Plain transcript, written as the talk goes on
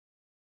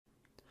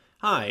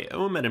Hi,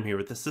 Owen Medham here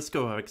with the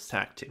Cisco Webex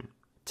Tech team.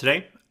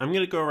 Today, I'm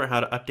going to go over how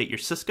to update your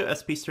Cisco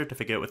SP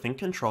certificate within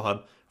Control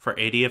Hub for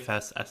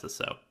Adfs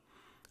SSO.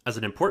 As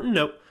an important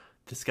note,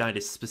 this guide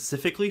is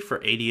specifically for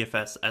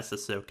Adfs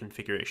SSO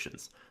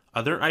configurations.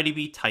 Other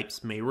IDP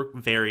types may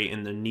vary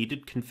in the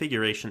needed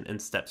configuration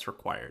and steps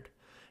required.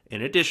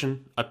 In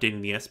addition,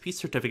 updating the SP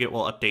certificate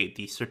will update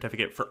the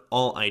certificate for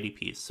all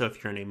IDPs, so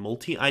if you're in a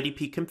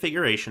multi-IDP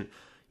configuration,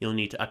 you'll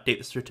need to update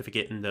the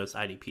certificate in those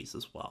IDPs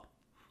as well.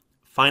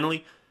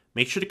 Finally,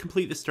 make sure to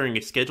complete this during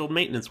a scheduled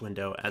maintenance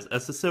window, as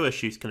SSO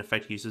issues can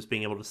affect users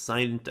being able to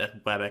sign into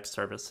Webex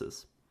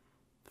services.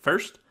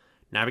 First,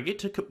 navigate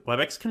to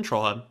Webex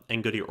Control Hub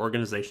and go to your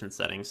organization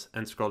settings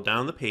and scroll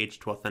down the page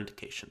to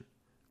Authentication.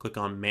 Click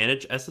on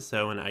Manage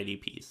SSO and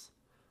IDPs.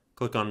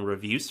 Click on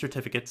Review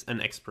Certificates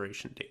and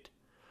Expiration Date.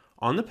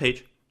 On the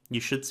page, you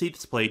should see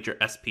displayed your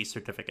SP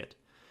certificate.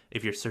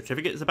 If your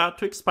certificate is about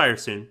to expire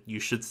soon, you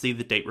should see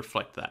the date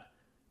reflect that.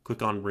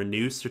 Click on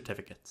Renew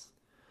Certificates.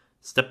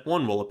 Step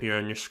 1 will appear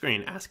on your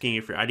screen asking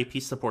if your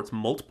IDP supports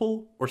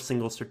multiple or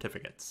single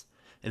certificates.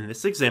 In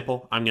this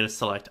example, I'm going to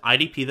select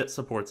IDP that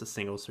supports a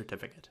single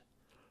certificate.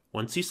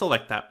 Once you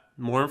select that,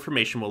 more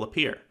information will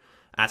appear,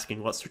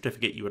 asking what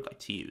certificate you would like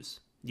to use.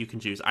 You can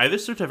choose either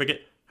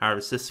certificate,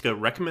 however Cisco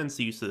recommends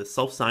the use of the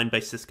Self-Signed by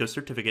Cisco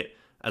certificate,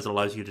 as it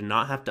allows you to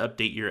not have to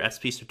update your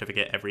SP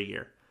certificate every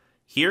year.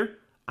 Here,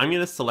 I'm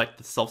going to select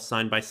the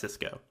Self-Signed by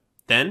Cisco.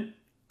 Then,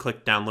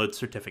 click Download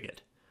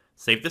Certificate.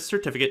 Save this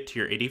certificate to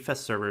your Adfs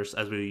servers,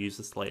 as we will use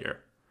this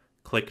later.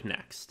 Click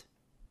Next.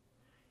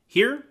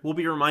 Here, we'll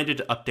be reminded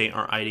to update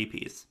our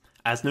IDPs.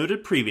 As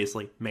noted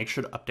previously, make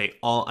sure to update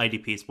all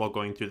IDPs while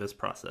going through this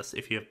process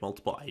if you have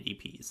multiple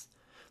IDPs.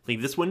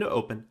 Leave this window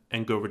open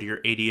and go over to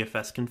your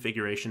Adfs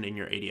configuration in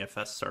your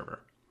Adfs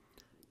server.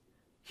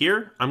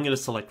 Here, I'm going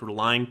to select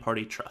Relying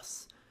Party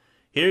Trusts.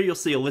 Here, you'll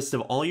see a list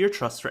of all your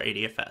trusts for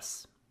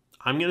Adfs.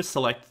 I'm going to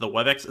select the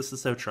Webex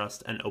SSO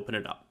trust and open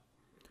it up.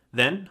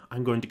 Then,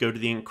 I'm going to go to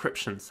the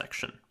encryption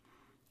section.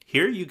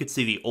 Here you can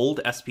see the old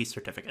SP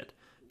certificate.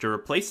 To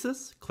replace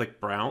this, click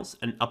Browse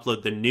and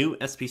upload the new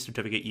SP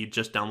certificate you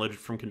just downloaded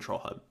from Control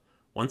Hub.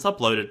 Once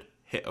uploaded,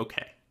 hit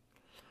OK.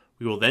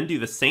 We will then do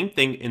the same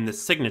thing in the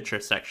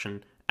signature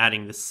section,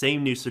 adding the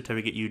same new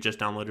certificate you just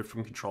downloaded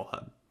from Control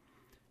Hub.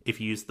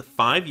 If you use the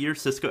 5-year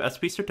Cisco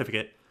SP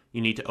certificate, you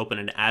need to open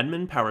an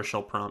admin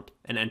PowerShell prompt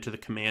and enter the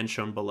command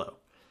shown below.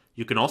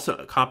 You can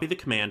also copy the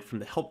command from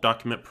the help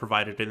document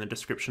provided in the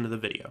description of the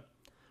video.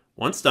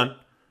 Once done,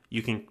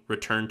 you can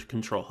return to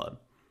Control Hub.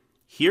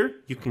 Here,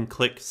 you can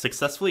click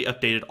Successfully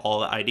Updated All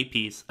the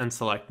IDPs and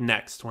select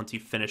Next once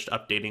you've finished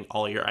updating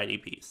all your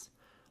IDPs.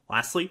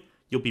 Lastly,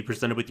 you'll be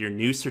presented with your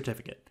new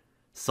certificate.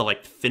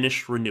 Select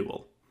Finish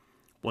Renewal.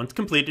 Once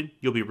completed,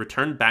 you'll be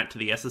returned back to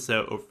the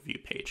SSO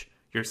overview page.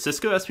 Your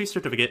Cisco SP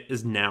certificate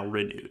is now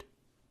renewed.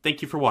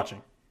 Thank you for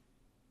watching.